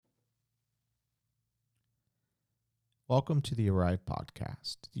Welcome to the Arrive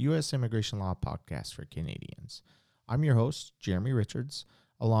Podcast, the U.S. Immigration Law Podcast for Canadians. I'm your host, Jeremy Richards,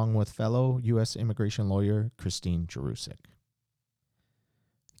 along with fellow U.S. immigration lawyer, Christine Jerusik.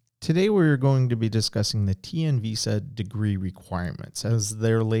 Today we're going to be discussing the TN visa degree requirements as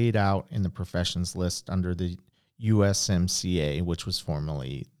they're laid out in the professions list under the USMCA, which was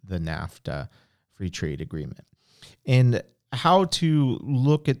formerly the NAFTA Free Trade Agreement. And how to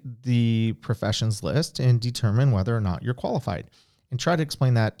look at the professions list and determine whether or not you're qualified, and try to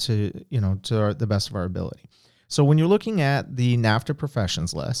explain that to the best of our ability. So when you're looking at the NAFTA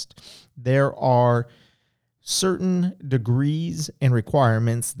professions list, there are certain degrees and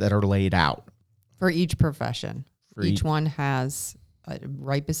requirements that are laid out for each profession. Each one has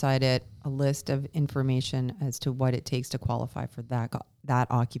right beside it a list of information as to what it takes to qualify for that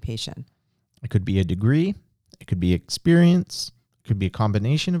occupation. It could be a degree. It could be experience, it could be a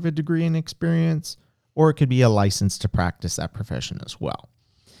combination of a degree and experience, or it could be a license to practice that profession as well.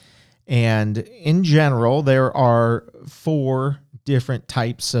 And in general, there are 4 different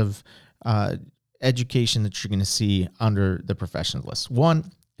types of education that you're going to see under the profession list.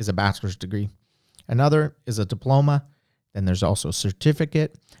 One is a bachelor's degree. Another is a diploma. Then there's also a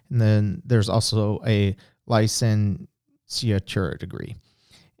certificate. And then there's also a licenciatura degree.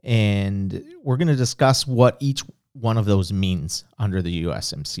 And we're going to discuss what each one of those means under the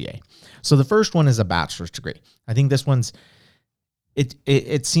USMCA. So the first one is a bachelor's degree. I think this one's,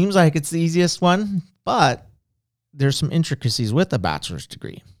 it seems like it's the easiest one, but there's some intricacies with a bachelor's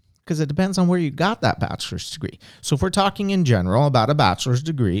degree because it depends on where you got that bachelor's degree. So if we're talking in general about a bachelor's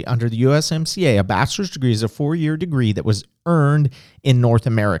degree under the USMCA, a bachelor's degree is a 4-year degree that was earned in North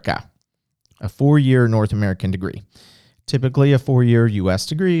America, a 4-year North American degree. Typically, a 4-year U.S.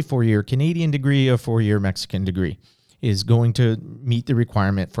 degree, 4-year Canadian degree, a 4-year Mexican degree is going to meet the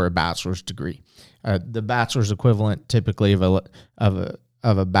requirement for a bachelor's degree. The bachelor's equivalent, typically of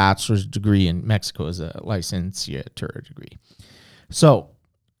a bachelor's degree in Mexico, is a licenciatura degree. So,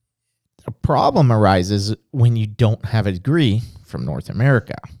 a problem arises when you don't have a degree from North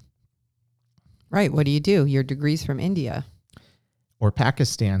America. Right. What do? Your degree's from India or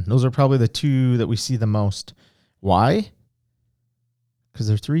Pakistan. Those are probably the 2 that we see the most. Why? Because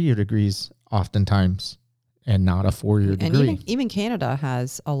they're 3-year degrees oftentimes and not a 4-year degree. And even Canada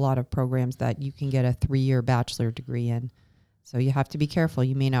has a lot of programs that you can get a 3-year bachelor degree in. So you have to be careful.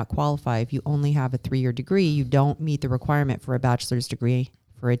 You may not qualify. If you only have a 3-year degree, you don't meet the requirement for a bachelor's degree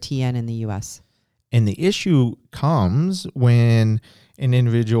for a TN in the U.S. And the issue comes when an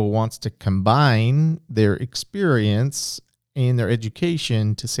individual wants to combine their experience and their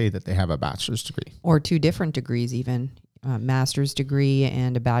education to say that they have a bachelor's degree. Or 2 different degrees even. A master's degree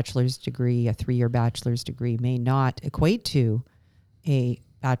and a bachelor's degree, a 3-year bachelor's degree may not equate to a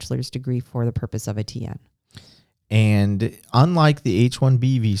bachelor's degree for the purpose of a TN. And unlike the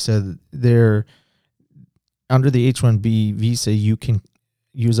H-1B visa, under the H-1B visa, you can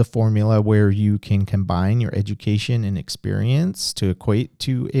use a formula where you can combine your education and experience to equate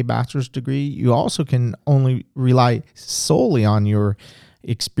to a bachelor's degree. You also can only rely solely on your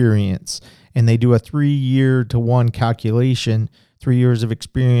experience. And they do a 3-year to 1 calculation. 3 years of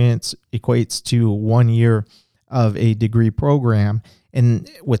experience equates to 1 year of a degree program.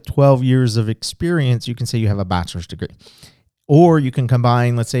 And with 12 years of experience, you can say you have a bachelor's degree. Or you can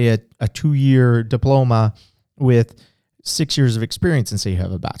combine, let's say, a 2-year diploma with 6 years of experience and say you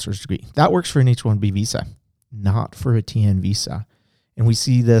have a bachelor's degree. That works for an H-1B visa, not for a TN visa. And we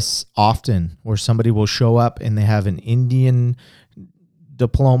see this often where somebody will show up and they have an Indian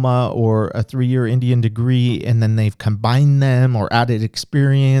diploma or a 3-year Indian degree, and then they've combined them or added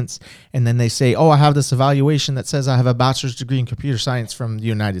experience, and then they say, oh, I have this evaluation that says I have a bachelor's degree in computer science from the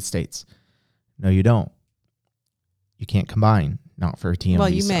United States. No, you don't. You can't combine, not for a TN Well,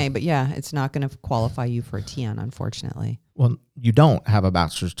 visa. you may, but yeah, it's not going to qualify you for a TN, unfortunately. Well, you don't have a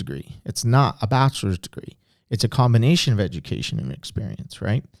bachelor's degree. It's not a bachelor's degree. It's a combination of education and experience,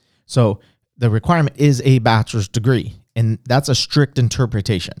 right? So the requirement is a bachelor's degree, and that's a strict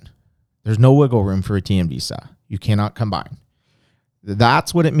interpretation. There's no wiggle room for a TN visa. You cannot combine.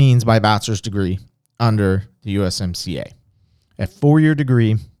 That's what it means by bachelor's degree under the USMCA. A 4-year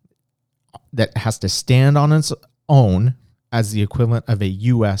degree that has to stand on its own as the equivalent of a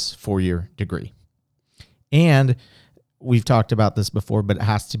U.S. 4-year degree. And we've talked about this before, but it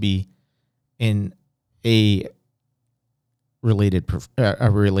has to be in a related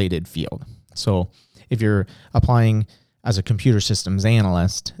field. So if you're applying as a computer systems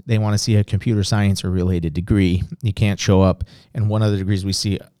analyst, they want to see a computer science or related degree. You can't show up. And one of the degrees we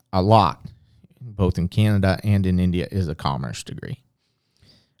see a lot, both in Canada and in India, is a commerce degree.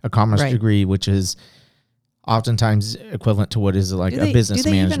 A commerce degree, which is oftentimes equivalent to what is like a business do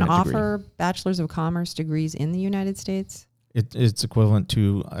they management even degree. offer bachelor's of commerce degrees in the United States? It's equivalent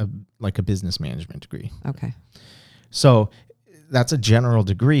to like a business management degree. Okay. So that's a general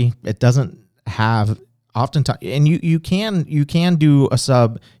degree. It doesn't have oftentimes, and you can do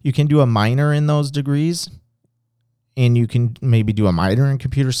a minor in those degrees, and you can maybe do a minor in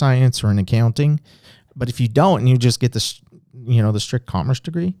computer science or in accounting. But if you don't, and you just get the strict commerce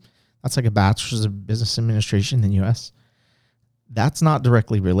degree, that's like a bachelor's of business administration in the U.S. That's not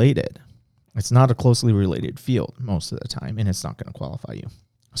directly related. It's not a closely related field most of the time, and it's not going to qualify you.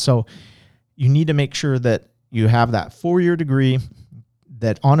 So you need to make sure that you have that 4-year degree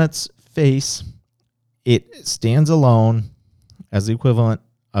that on its face, it stands alone as the equivalent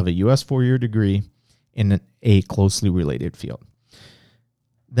of a U.S. 4-year degree in a closely related field.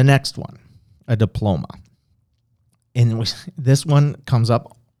 The next one, a diploma. And this one comes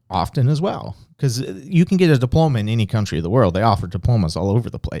up often as well, because you can get a diploma in any country of the world. They offer diplomas all over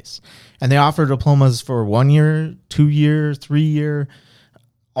the place. And they offer diplomas for 1 year, 2 year, 3 year,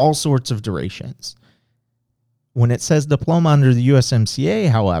 all sorts of durations. When it says diploma under the USMCA,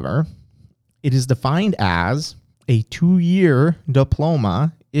 however, it is defined as a 2-year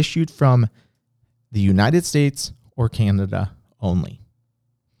diploma issued from the United States or Canada only.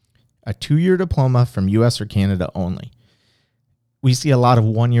 A 2-year diploma from US or Canada only. We see a lot of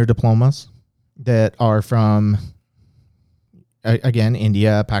 1-year diplomas that are from, again,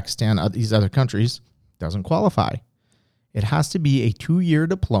 India, Pakistan, these other countries. Doesn't qualify. It has to be a 2-year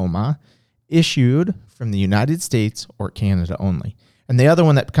diploma issued from the United States or Canada only. And the other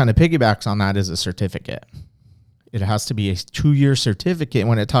one that kind of piggybacks on that is a certificate. It has to be a 2-year certificate.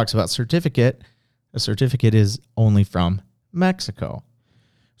 When it talks about certificate, a certificate is only from Mexico.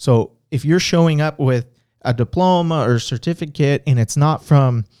 So if you're showing up with a diploma or certificate and it's not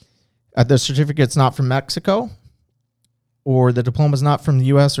from, the certificate's not from Mexico, or the diploma's not from the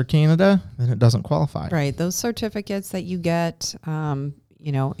US or Canada, then it doesn't qualify. Right. Those certificates that you get, in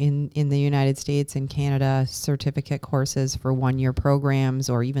the United States and Canada, certificate courses for 1-year programs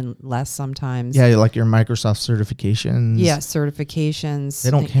or even less sometimes. Yeah, like your Microsoft certifications. Yeah, certifications.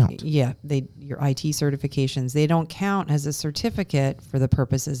 They don't count. Yeah, your IT certifications, they don't count as a certificate for the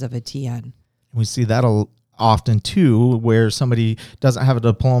purposes of a TN. We see that often too, where somebody doesn't have a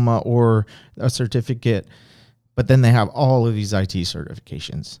diploma or a certificate, but then they have all of these IT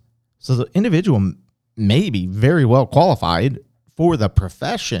certifications. So the individual may be very well qualified for the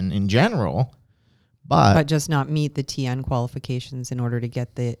profession in general, but just not meet the TN qualifications in order to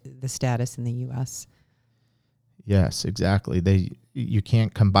get the status in the U.S. Yes, exactly. You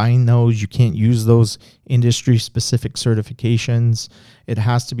can't combine those. You can't use those industry-specific certifications. It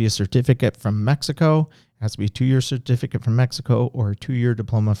has to be a certificate from Mexico. It has to be a 2-year certificate from Mexico or a 2-year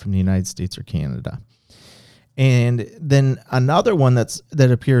diploma from the United States or Canada. And then another one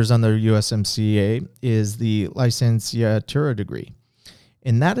that appears under USMCA is the licenciatura degree.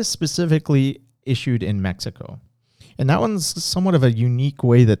 And that is specifically issued in Mexico. And that one's somewhat of a unique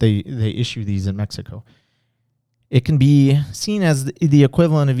way that they issue these in Mexico. It can be seen as the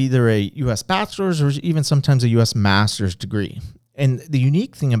equivalent of either a U.S. bachelor's or even sometimes a U.S. master's degree. And the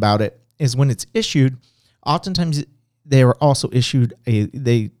unique thing about it is when it's issued, oftentimes they are also issued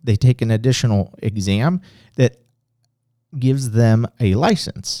they take an additional exam that gives them a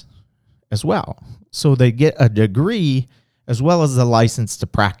license as well. So they get a degree as well as a license to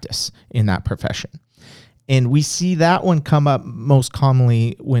practice in that profession. And we see that one come up most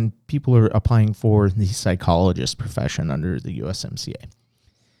commonly when people are applying for the psychologist profession under the USMCA.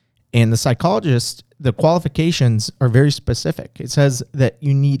 And the psychologist, the qualifications are very specific. It says that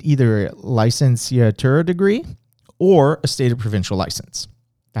you need either a licenciatura degree or a state or provincial license.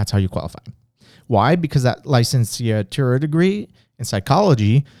 That's how you qualify. Why? Because that licenciatura degree in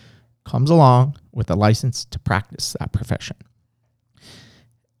psychology comes along with a license to practice that profession.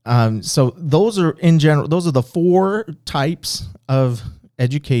 So those are the 4 types of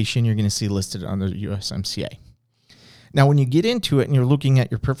education you're going to see listed under the USMCA. Now, when you get into it and you're looking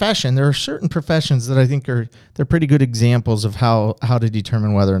at your profession, there are certain professions that I think they're pretty good examples of how to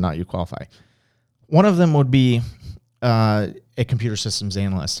determine whether or not you qualify. One of them would be a computer systems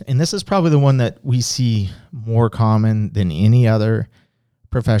analyst. And this is probably the one that we see more common than any other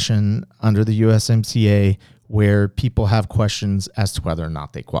profession under the USMCA where people have questions as to whether or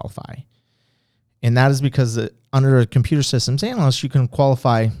not they qualify. And that is because under a computer systems analyst, you can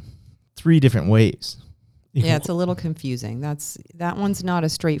qualify 3 different ways. It's a little confusing. That one's not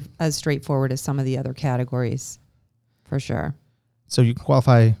as straightforward as some of the other categories, for sure. So you can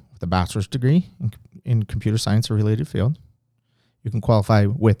qualify with a bachelor's degree in computer science or related field. You can qualify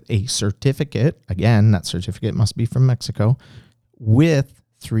with a certificate. Again, that certificate must be from Mexico with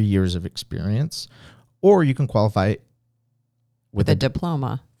 3 years of experience. Or you can qualify with a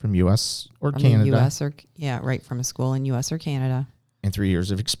diploma from U.S. or from Canada. U.S. or right from a school in U.S. or Canada. And 3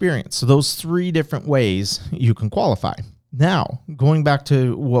 years of experience. So those 3 different ways you can qualify. Now, going back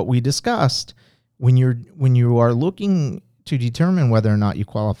to what we discussed, when you are looking to determine whether or not you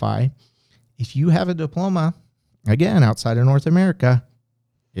qualify, if you have a diploma, again, outside of North America,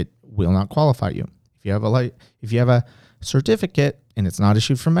 it will not qualify you. If you have a certificate and it's not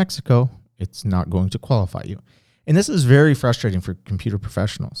issued from Mexico, it's not going to qualify you. And this is very frustrating for computer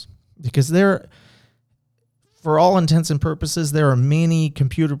professionals because for all intents and purposes, there are many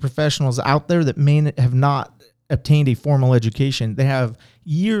computer professionals out there that may have not obtained a formal education. They have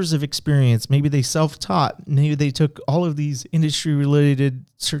years of experience. Maybe they self-taught. Maybe they took all of these industry-related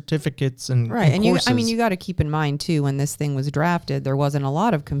certificates and courses. You got to keep in mind too, when this thing was drafted, there wasn't a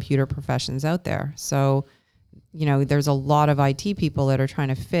lot of computer professions out there. So, there's a lot of IT people that are trying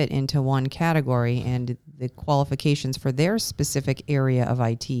to fit into one category, and the qualifications for their specific area of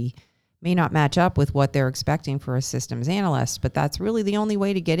IT may not match up with what they're expecting for a systems analyst, but that's really the only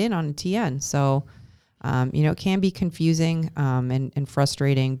way to get in on a TN. So, it can be confusing and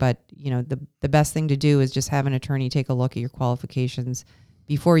frustrating, but, the best thing to do is just have an attorney take a look at your qualifications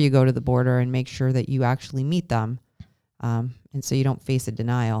before you go to the border and make sure that you actually meet them. And so you don't face a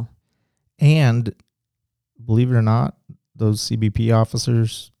denial. And believe it or not, those CBP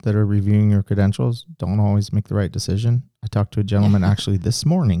officers that are reviewing your credentials don't always make the right decision. I talked to a gentleman actually this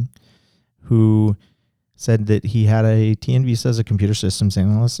morning who said that he had a TN visa as a computer systems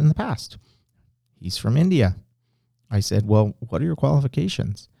analyst in the past. He's from India. I said, well, what are your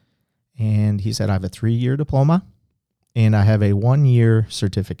qualifications? And he said, I have a 3-year diploma and I have a 1-year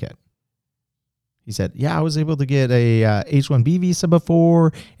certificate. He said, yeah, I was able to get a H-1B visa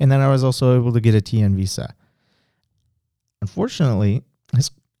before, and then I was also able to get a TN visa. Unfortunately,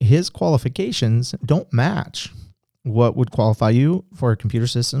 his qualifications don't match what would qualify you for a computer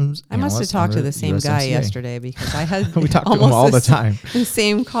systems I must have talked to the same guy yesterday because I had we talk to him all the time. The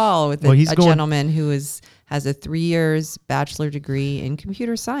same call with a gentleman who has a 3 years bachelor degree in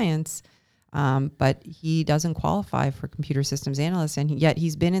computer science, but he doesn't qualify for computer systems analyst, and yet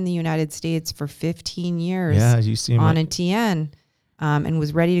he's been in the United States for 15 years you see him on a TN, and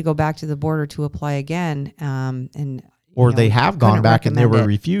was ready to go back to the border to apply again. Or they have gone back and they were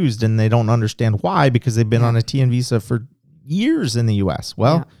refused, and they don't understand why because they've been on a TN visa for years in the U.S.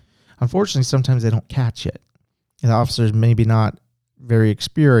 Well, unfortunately, sometimes they don't catch it. The officers maybe not very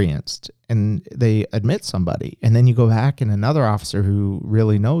experienced, and they admit somebody. And then you go back, and another officer who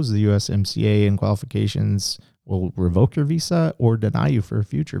really knows the USMCA and qualifications will revoke your visa or deny you for a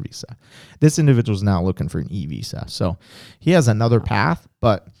future visa. This individual is now looking for an e-visa. So he has another path,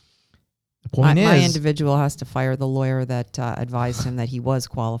 but the point is, my individual has to fire the lawyer that advised him that he was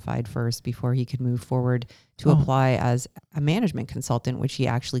qualified first before he could move forward to apply as a management consultant, which he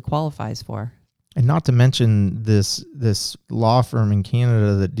actually qualifies for. And not to mention this law firm in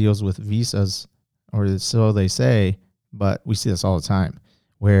Canada that deals with visas, or so they say, but we see this all the time,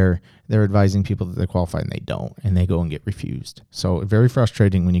 where they're advising people that they qualify and they don't, and they go and get refused. So very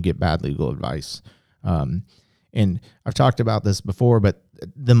frustrating when you get bad legal advice. And I've talked about this before, but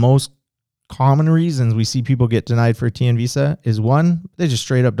the most common reasons we see people get denied for a TN visa is, one, they just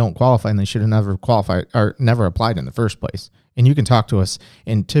straight up don't qualify and they should have never qualified or never applied in the first place. And you can talk to us,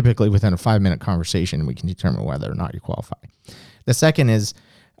 and typically within a 5-minute conversation, we can determine whether or not you qualify. The second is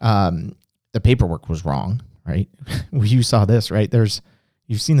the paperwork was wrong, right? You saw this, right?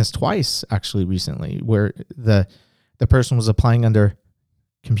 You've seen this twice actually recently, where the person was applying under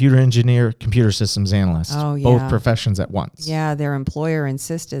computer engineer, computer systems analyst, both professions at once. Yeah, their employer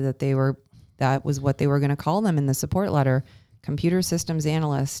insisted that was what they were going to call them in the support letter, computer systems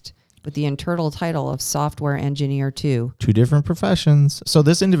analyst, with the internal title of software engineer too. 2 different professions. So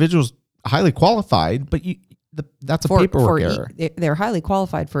this individual's highly qualified, but that's a paperwork error. They're highly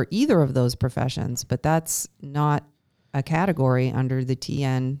qualified for either of those professions, but that's not a category under the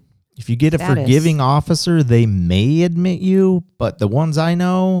TN. If you get a forgiving officer, they may admit you, but the ones I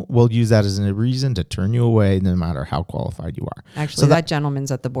know will use that as a reason to turn you away no matter how qualified you are. Actually, so that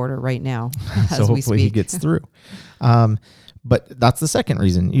gentleman's at the border right now as so we hopefully speak. He gets through. But that's the second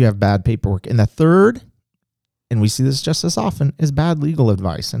reason you have bad paperwork. And the third, and we see this just as often, is bad legal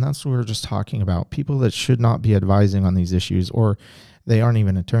advice. And that's what we're just talking about. People that should not be advising on these issues, or they aren't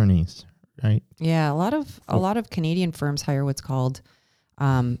even attorneys, right? Yeah, a lot of Canadian firms hire what's called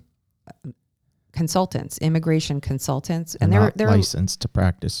consultants, immigration consultants, They're and not they're licensed to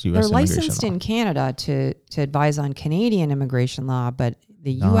practice U.S. they're immigration licensed law. in Canada to advise on Canadian immigration law, but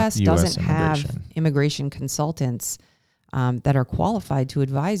the Not U.S. US doesn't have immigration. immigration consultants that are qualified to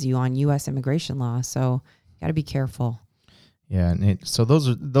advise you on U.S. immigration law. So you got to be careful. Yeah, and so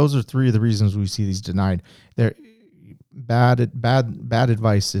those are three of the reasons we see these denied. They're bad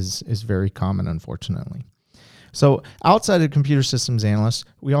advice is very common, unfortunately. So outside of computer systems analysts,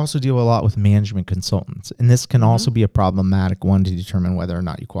 we also deal a lot with management consultants, and this can also be a problematic one to determine whether or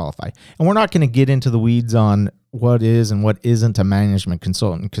not you qualify. And we're not going to get into the weeds on what is and what isn't a management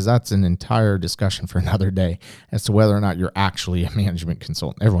consultant, because that's an entire discussion for another day as to whether or not you're actually a management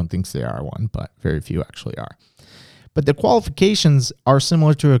consultant. Everyone thinks they are one, but very few actually are. But the qualifications are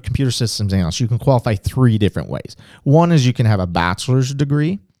similar to a computer systems analyst. You can qualify three different ways. One is you can have a bachelor's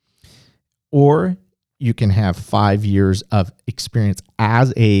degree, or you can have 5 years of experience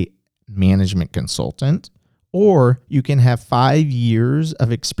as a management consultant, or you can have 5 years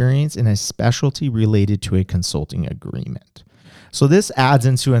of experience in a specialty related to a consulting agreement. So this adds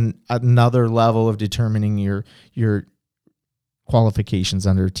into another level of determining your qualifications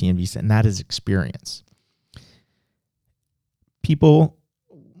under TN Visa, and that is experience. People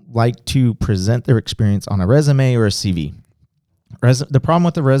like to present their experience on a resume or a CV. The problem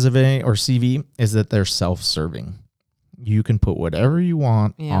with the resume or CV is that they're self-serving. You can put whatever you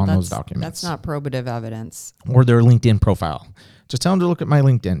want on those documents. That's not probative evidence. Or their LinkedIn profile. Just tell them to look at my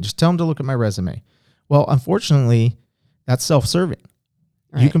LinkedIn. Just tell them to look at my resume. Well, unfortunately, that's self-serving.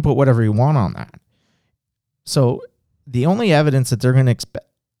 Right. You can put whatever you want on that. So the only evidence that they're going to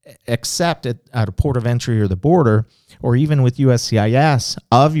accept at a port of entry or the border, or even with USCIS,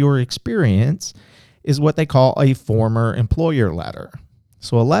 of your experience is what they call a former employer letter.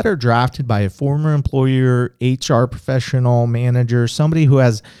 So a letter drafted by a former employer, HR professional, manager, somebody who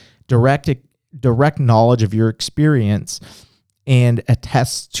has direct knowledge of your experience and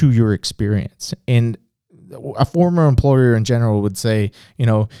attests to your experience. And a former employer in general would say,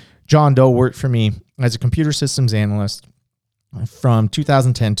 John Doe worked for me as a computer systems analyst from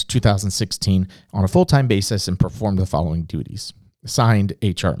 2010 to 2016 on a full-time basis and performed the following duties. Signed,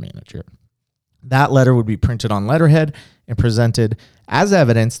 HR manager. That letter would be printed on letterhead and presented as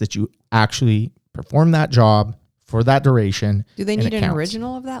evidence that you actually performed that job for that duration. Do they need an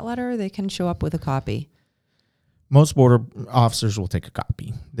original of that letter? They can show up with a copy. Most border officers will take a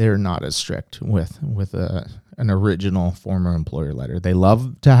copy. They're not as strict with an original former employer letter. They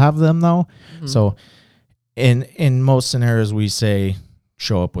love to have them though. Mm-hmm. So in most scenarios, we say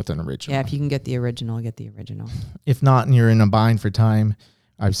show up with an original. Yeah, if you can get the original, get the original. If not, and you're in a bind for time,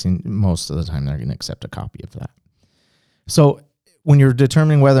 I've seen most of the time they're going to accept a copy of that. So when you're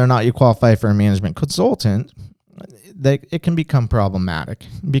determining whether or not you qualify for a management consultant, it can become problematic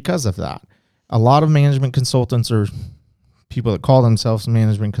because of that. A lot of management consultants, or people that call themselves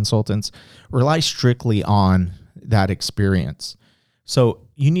management consultants, rely strictly on that experience. So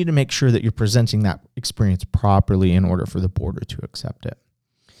you need to make sure that you're presenting that experience properly in order for the border to accept it.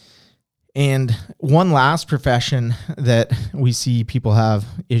 And one last profession that we see people have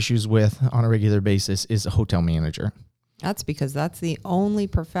issues with on a regular basis is a hotel manager. That's because that's the only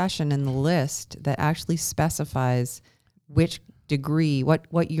profession in the list that actually specifies which degree,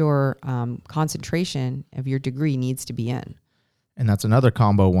 what your concentration of your degree needs to be in. And that's another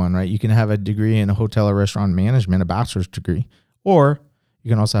combo one, right? You can have a degree in a hotel or restaurant management, a bachelor's degree, or you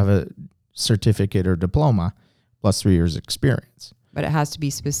can also have a certificate or diploma plus 3 years experience. But it has to be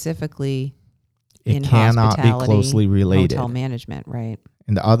specifically in hospitality, be closely related. Hotel management, right?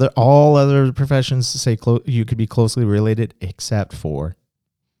 And all other professions say you could be closely related except for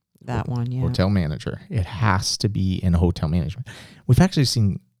that one, yeah. Hotel manager. It has to be in hotel management. We've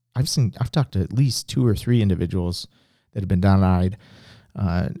actually I've talked to at least 2 or 3 individuals that have been denied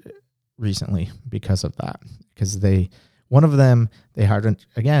recently because of that. Because one of them, they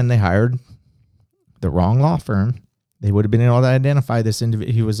hired the wrong law firm. They would have been able to identify this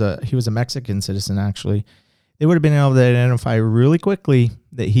individual. He was a Mexican citizen, actually. They would have been able to identify really quickly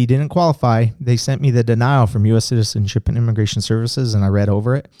that he didn't qualify. They sent me the denial from U.S. Citizenship and Immigration Services, and I read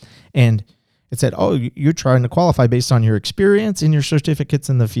over it. And it said, oh, you're trying to qualify based on your experience and your certificates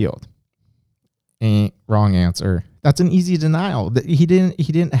in the field. Wrong answer. That's an easy denial. He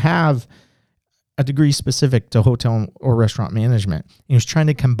didn't have a degree specific to hotel or restaurant management. He was trying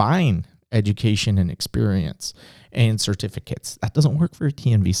to combine education and experience and certificates. That doesn't work for a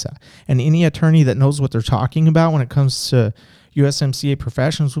TN visa. And any attorney that knows what they're talking about when it comes to USMCA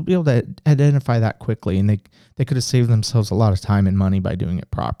professionals will be able to identify that quickly, and they could have saved themselves a lot of time and money by doing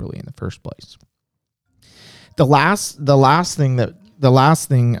it properly in the first place. The last thing that the last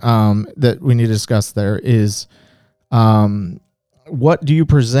thing that we need to discuss there is what do you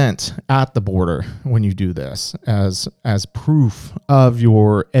present at the border when you do this as proof of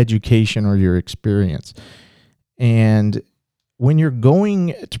your education or your experience? And when you're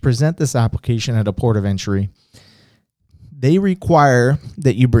going to present this application at a port of entry, they require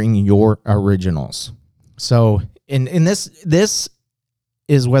that you bring your originals. So in this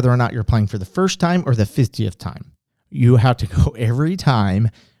is whether or not you're applying for the first time or the 50th time. You have to go every time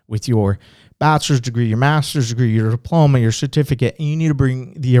with your bachelor's degree, your master's degree, your diploma, your certificate, and you need to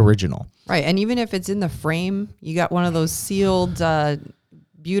bring the original. Right. And even if it's in the frame, you got one of those sealed,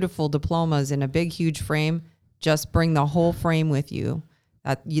 beautiful diplomas in a big, huge frame, just bring the whole frame with you.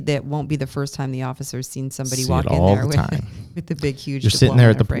 That won't be the first time the officer's seen somebody walk in there with the big, huge. You're sitting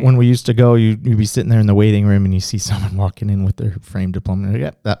there when we used to go, you'd be sitting there in the waiting room and you see someone walking in with their frame diploma. And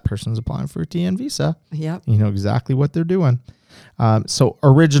yep, that person's applying for a TN visa. Yep. You know exactly what they're doing. So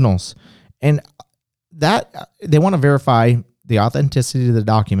originals, and that they want to verify the authenticity of the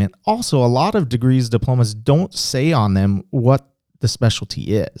document. Also, a lot of degrees, diplomas don't say on them what the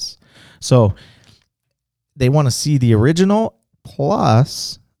specialty is. So they want to see the original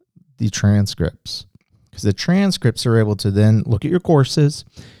plus the transcripts, because the transcripts are able to then look at your courses.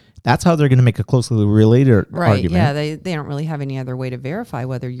 That's how they're going to make a closely related argument. Yeah, they don't really have any other way to verify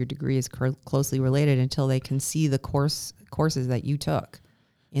whether your degree is closely related until they can see the courses that you took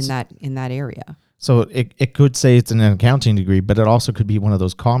in that area. So it could say it's an accounting degree, but it also could be one of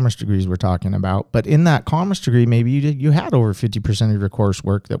those commerce degrees we're talking about. But in that commerce degree, maybe you had over 50% of your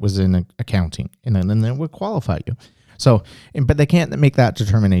coursework that was in accounting, and then it would qualify you. So, but they can't make that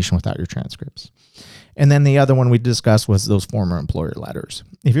determination without your transcripts. And then the other one we discussed was those former employer letters.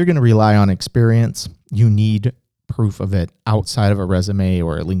 If you're going to rely on experience, you need proof of it outside of a resume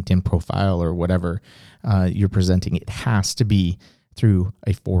or a LinkedIn profile or whatever you're presenting. It has to be through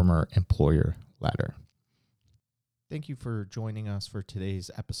a former employer letter. Thank you for joining us for today's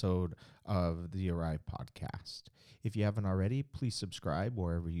episode of the Arrive Podcast. If you haven't already, please subscribe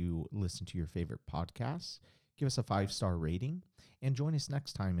wherever you listen to your favorite podcasts. Give us a 5-star rating, and join us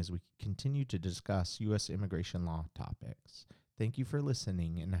next time as we continue to discuss U.S. immigration law topics. Thank you for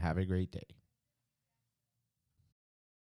listening, and have a great day.